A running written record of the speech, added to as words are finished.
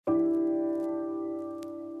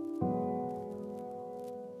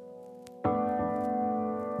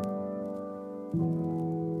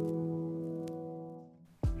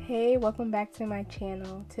Hey, welcome back to my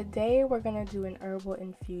channel. Today we're going to do an herbal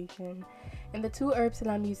infusion, and the two herbs that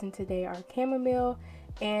I'm using today are chamomile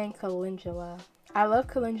and calendula. I love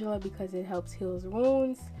calendula because it helps heal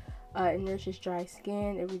wounds, it nourishes dry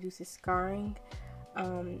skin, it reduces scarring,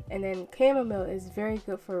 and then chamomile is very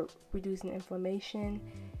good for reducing inflammation.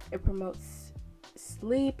 It promotes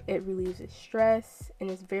sleep, it relieves stress, and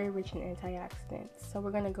it's very rich in antioxidants. So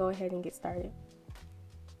we're going to go ahead and get started.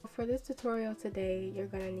 For this tutorial today, you're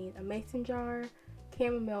going to need a mason jar,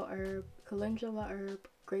 chamomile herb, calendula herb,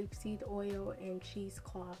 grapeseed oil, and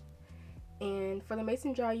cheesecloth. And for the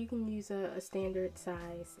mason jar, you can use a standard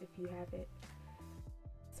size if you have it.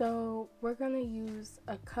 So we're going to use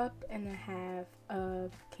 1.5 cups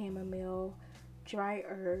of chamomile dry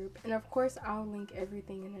herb, and of course I'll link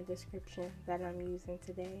everything in the description that I'm using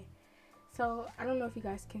today. So I don't know if you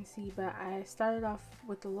guys can see, but I started off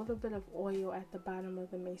with a little bit of oil at the bottom of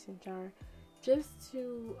the mason jar just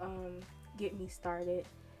to get me started.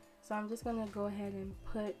 So I'm just gonna go ahead and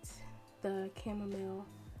put the chamomile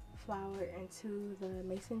flower into the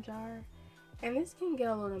mason jar, and this can get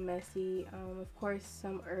a little messy. Of course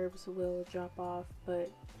some herbs will drop off, but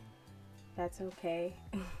that's okay.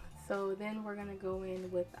 So then we're gonna go in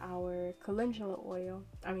with our calendula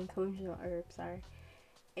herb, sorry.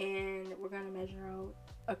 And we're gonna measure out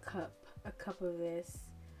a cup of this.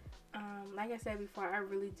 Like I said before, I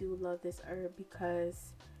really do love this herb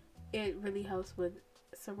because it really helps with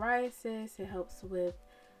psoriasis, it helps with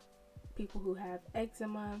people who have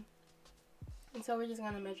eczema, and so we're just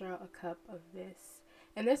gonna measure out 1 cup of this.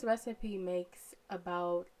 And this recipe makes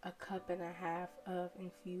about 1.5 cups of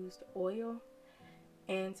infused oil.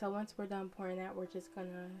 And so once we're done pouring that, we're just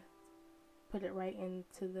gonna put it right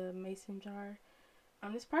into the mason jar.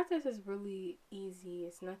 This process is really easy.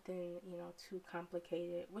 It's nothing, too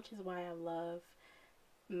complicated, which is why I love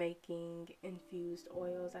making infused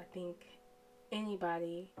oils. I think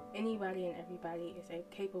anybody and everybody is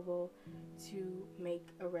capable to make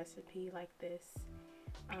a recipe like this.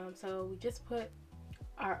 So we just put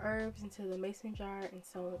our herbs into the mason jar, and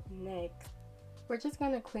so next we're just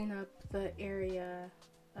going to clean up the area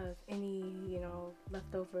of any,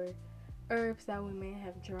 leftover herbs that we may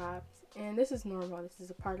have dropped. And this is normal, this is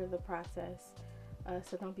a part of the process,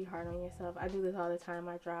 so don't be hard on yourself. I do this all the time.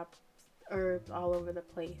 I drop herbs all over the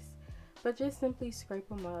place, but just simply scrape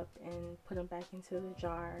them up and put them back into the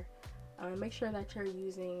jar. Make sure that you're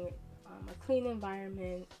using a clean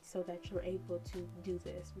environment so that you're able to do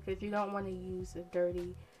this, because you don't want to use a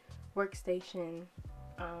dirty workstation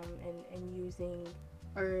and using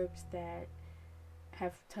herbs that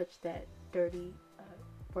have touched that dirty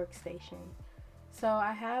workstation. So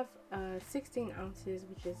I have 16 ounces,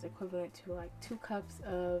 which is equivalent to like 2 cups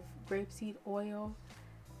of grapeseed oil,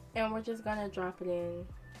 and we're just gonna drop it in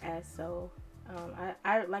as so.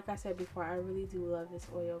 I like I said before, I really do love this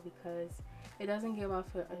oil because it doesn't give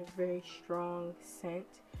off a very strong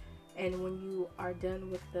scent, and when you are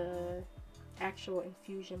done with the actual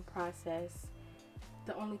infusion process,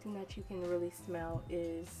 the only thing that you can really smell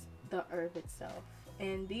is the herb itself.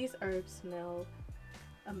 And these herbs smell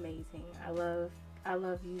amazing. I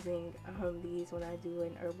love using these when I do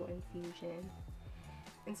an herbal infusion.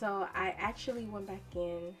 And so I actually went back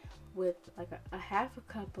in with like a 1/2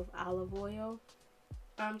 cup of olive oil,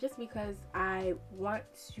 just because I want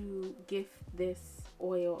to gift this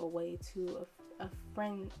oil away to a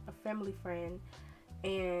family friend,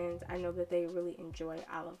 and I know that they really enjoy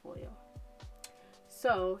olive oil.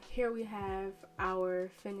 So here we have our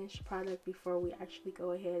finished product before we actually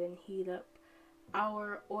go ahead and heat up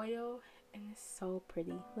our oil, and it's so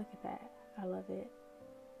pretty. Look at that. I love it.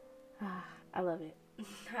 I love it.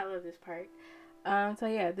 I love this part. So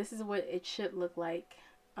yeah, this is what it should look like.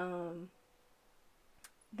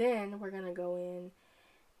 Then we're gonna go in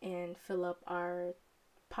and fill up our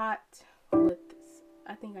pot with,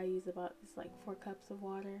 I think I use about 4 cups of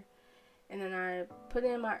water, and then I put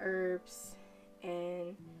in my herbs,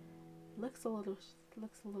 and looks a little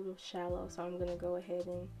shallow, so I'm gonna go ahead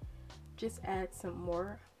and just add some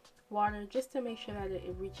more water just to make sure that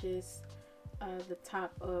it reaches the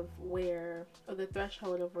top of the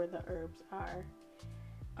threshold of where the herbs are.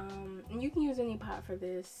 And you can use any pot for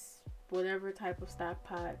this, whatever type of stock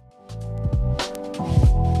pot.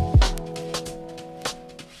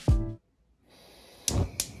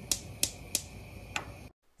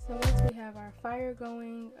 So once we have our fire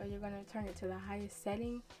going, you're going to turn it to the highest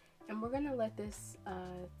setting, and we're going to let this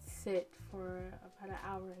sit for about 1.5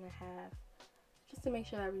 hours, just to make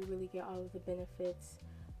sure that we really get all of the benefits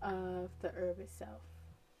of the herb itself.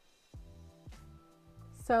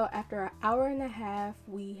 So after 1.5 hours,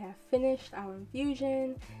 we have finished our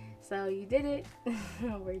infusion. So you did it.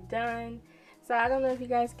 We're done. So I don't know if you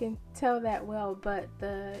guys can tell that well, but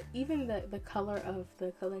even the color of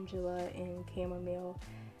the calendula and chamomile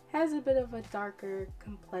has a bit of a darker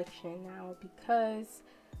complexion now, because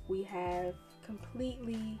we have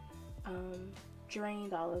completely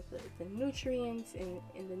drained all of the nutrients, and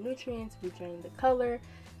in the nutrients we drained the color.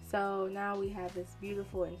 So now we have this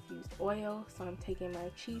beautiful infused oil. So I'm taking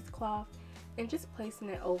my cheesecloth and just placing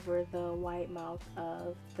it over the white mouth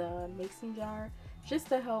of the mason jar, just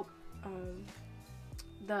to help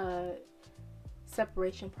the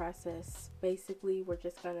separation process. Basically, we're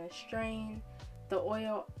just gonna strain the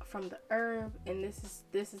oil from the herb, and this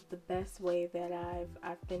is the best way that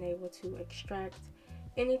I've been able to extract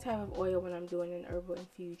any type of oil when I'm doing an herbal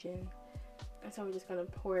infusion. And so we're just gonna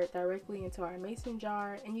pour it directly into our mason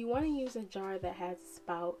jar, and you want to use a jar that has a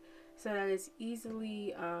spout so that it's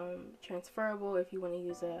easily transferable. If you want to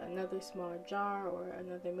use another small jar or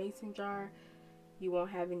another mason jar, you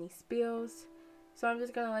won't have any spills. So I'm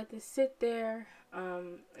just gonna let this sit there,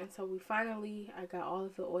 and so I got all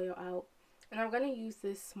of the oil out, and I'm gonna use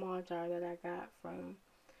this small jar that I got from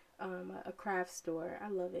a craft store. I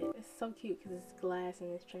love it. It's so cute because it's glass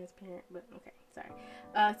and it's transparent, but okay,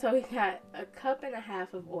 sorry. So we got a cup and a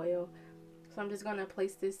half of oil. So I'm just gonna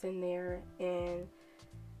place this in there, and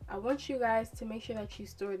I want you guys to make sure that you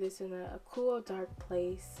store this in a cool, dark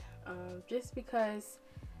place, just because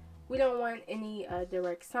we don't want any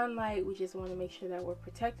direct sunlight. We just want to make sure that we're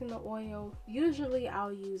protecting the oil. Usually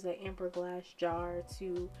I'll use an amber glass jar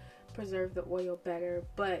to preserve the oil better,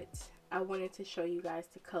 but I wanted to show you guys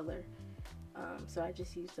the color, so I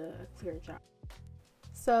just used a clear jar.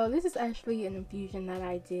 So this is actually an infusion that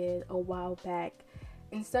I did a while back.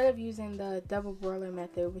 Instead of using the double boiler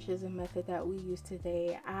method, which is a method that we use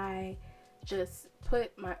today, I just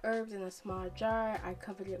put my herbs in a small jar. I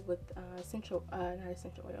covered it with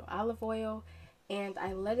olive oil, and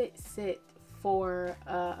I let it sit for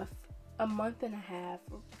a month and a half,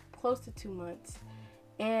 close to 2 months.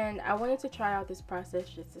 And I wanted to try out this process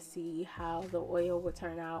just to see how the oil would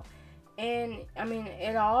turn out. And I mean,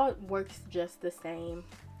 it all works just the same.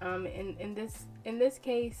 In this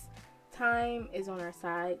case, time is on our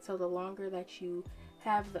side. So the longer that you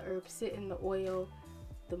have the herb sit in the oil,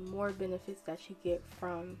 the more benefits that you get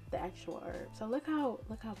from the actual herb. So look how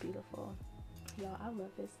beautiful, y'all. I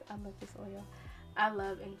love this oil. I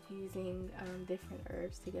love infusing different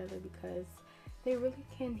herbs together because they really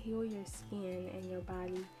can heal your skin and your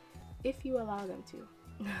body if you allow them to.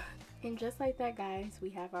 And just like that, guys, we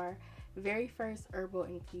have our very first herbal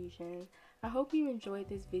infusion. I hope you enjoyed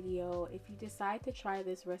this video. If you decide to try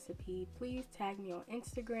this recipe, please tag me on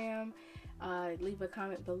Instagram. Leave a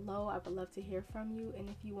comment below. I would love to hear from you. And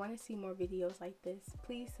if you want to see more videos like this,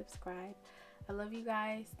 please subscribe. I love you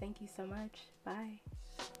guys. Thank you so much. Bye.